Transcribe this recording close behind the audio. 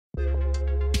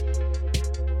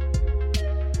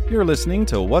You're listening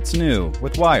to What's New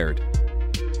with Wired.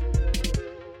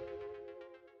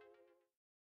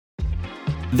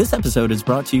 This episode is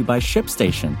brought to you by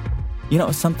ShipStation. You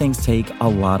know, some things take a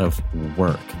lot of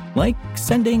work, like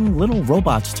sending little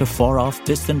robots to far-off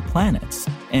distant planets.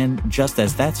 And just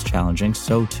as that's challenging,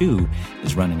 so too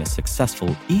is running a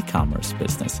successful e-commerce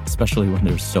business, especially when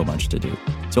there's so much to do.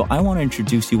 So I want to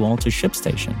introduce you all to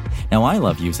ShipStation. Now, I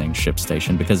love using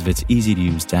ShipStation because of its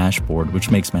easy-to-use dashboard,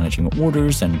 which makes managing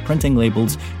orders and printing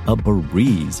labels a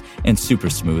breeze and super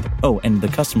smooth. Oh, and the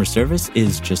customer service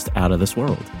is just out of this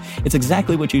world. It's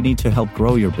exactly what you need to help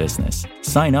grow your business.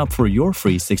 Sign up for your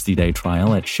free 60-day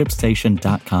trial at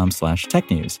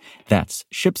shipstation.com/technews. That's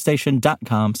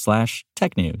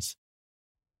shipstation.com/technews.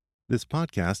 This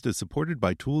podcast is supported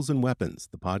by Tools and Weapons,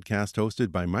 the podcast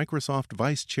hosted by Microsoft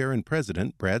Vice Chair and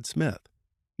President Brad Smith.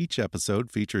 Each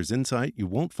episode features insight you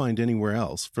won't find anywhere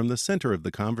else from the center of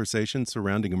the conversation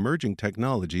surrounding emerging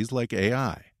technologies like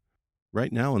AI.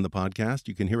 Right now on the podcast,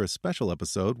 you can hear a special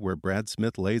episode where Brad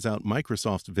Smith lays out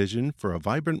Microsoft's vision for a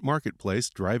vibrant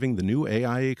marketplace driving the new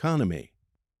AI economy.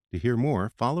 To hear more,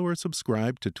 follow or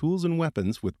subscribe to Tools and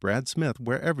Weapons with Brad Smith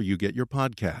wherever you get your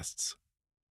podcasts.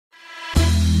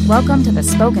 Welcome to the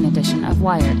spoken edition of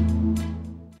Wired.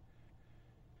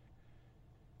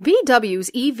 VW's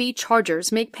EV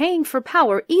chargers make paying for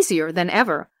power easier than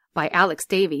ever, by Alex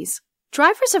Davies.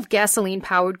 Drivers of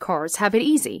gasoline-powered cars have it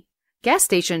easy. Gas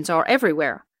stations are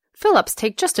everywhere. Fill-ups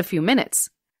take just a few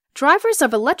minutes. Drivers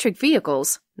of electric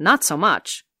vehicles, not so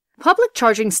much. Public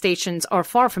charging stations are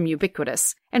far from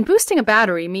ubiquitous, and boosting a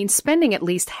battery means spending at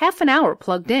least half an hour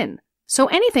plugged in. So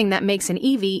anything that makes an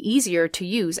EV easier to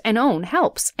use and own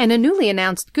helps, and a newly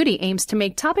announced goodie aims to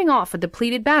make topping off a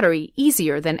depleted battery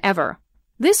easier than ever.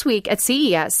 This week at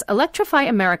CES, Electrify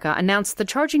America announced the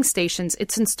charging stations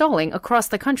it's installing across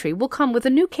the country will come with a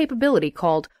new capability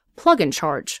called Plug and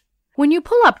Charge. When you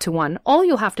pull up to one, all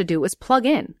you'll have to do is plug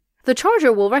in. The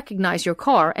charger will recognize your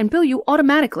car and bill you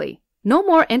automatically. No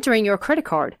more entering your credit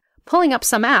card, pulling up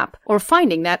some app, or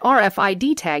finding that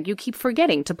RFID tag you keep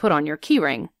forgetting to put on your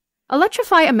keyring.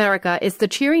 Electrify America is the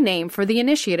cheery name for the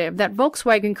initiative that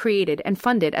Volkswagen created and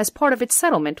funded as part of its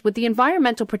settlement with the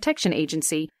Environmental Protection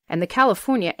Agency and the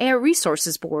California Air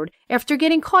Resources Board after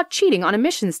getting caught cheating on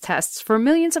emissions tests for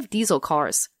millions of diesel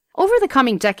cars. Over the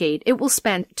coming decade, it will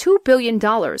spend $2 billion,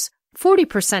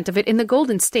 40% of it in the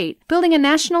Golden State, building a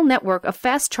national network of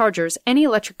fast chargers any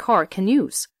electric car can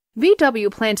use. VW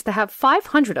plans to have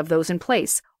 500 of those in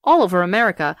place, all over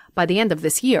America, by the end of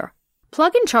this year.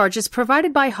 Plug and Charge is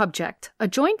provided by Hubject, a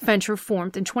joint venture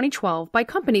formed in 2012 by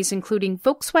companies including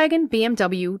Volkswagen,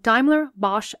 BMW, Daimler,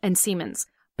 Bosch, and Siemens.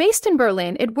 Based in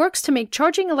Berlin, it works to make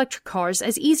charging electric cars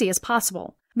as easy as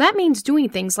possible. That means doing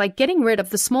things like getting rid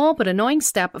of the small but annoying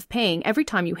step of paying every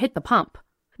time you hit the pump.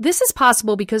 This is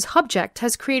possible because Hubject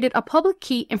has created a public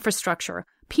key infrastructure,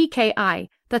 PKI,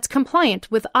 that's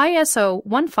compliant with ISO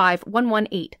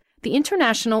 15118, the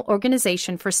International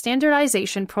Organization for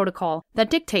Standardization Protocol that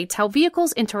dictates how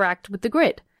vehicles interact with the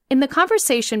grid. In the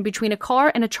conversation between a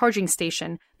car and a charging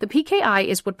station, the PKI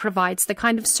is what provides the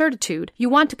kind of certitude you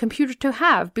want a computer to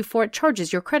have before it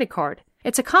charges your credit card.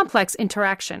 It's a complex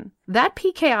interaction. That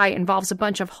PKI involves a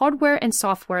bunch of hardware and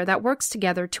software that works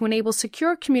together to enable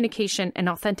secure communication and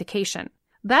authentication.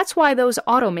 That's why those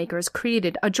automakers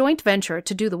created a joint venture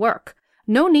to do the work.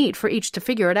 No need for each to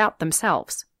figure it out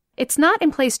themselves. It's not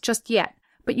in place just yet,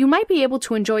 but you might be able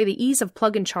to enjoy the ease of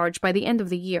plug and charge by the end of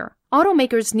the year.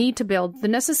 Automakers need to build the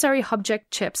necessary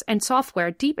Hubject chips and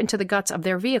software deep into the guts of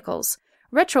their vehicles.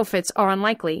 Retrofits are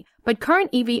unlikely, but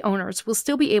current EV owners will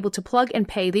still be able to plug and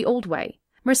pay the old way.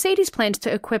 Mercedes plans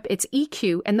to equip its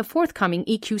EQ and the forthcoming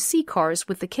EQC cars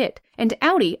with the kit, and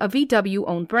Audi, a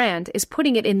VW-owned brand, is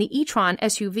putting it in the e-tron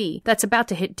SUV that's about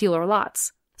to hit dealer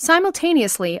lots.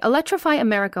 Simultaneously, Electrify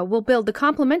America will build the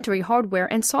complementary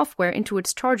hardware and software into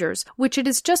its chargers, which it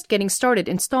is just getting started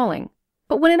installing.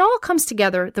 But when it all comes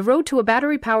together, the road to a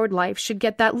battery-powered life should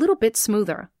get that little bit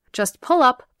smoother. Just pull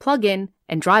up, plug in,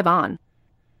 and drive on.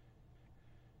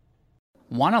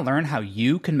 Want to learn how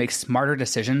you can make smarter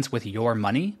decisions with your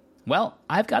money? Well,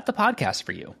 I've got the podcast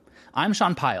for you. I'm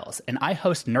Sean Piles, and I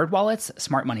host NerdWallet's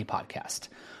Smart Money Podcast.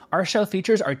 Our show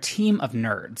features our team of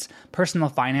nerds, personal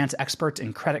finance experts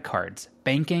in credit cards,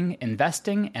 banking,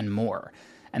 investing, and more.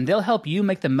 And they'll help you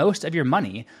make the most of your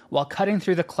money while cutting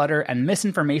through the clutter and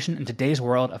misinformation in today's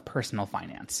world of personal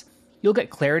finance. You'll get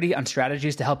clarity on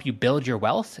strategies to help you build your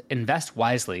wealth, invest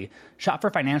wisely, shop for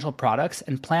financial products,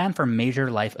 and plan for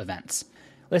major life events.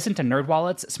 Listen to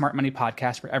NerdWallet's Smart Money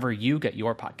Podcast wherever you get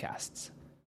your podcasts.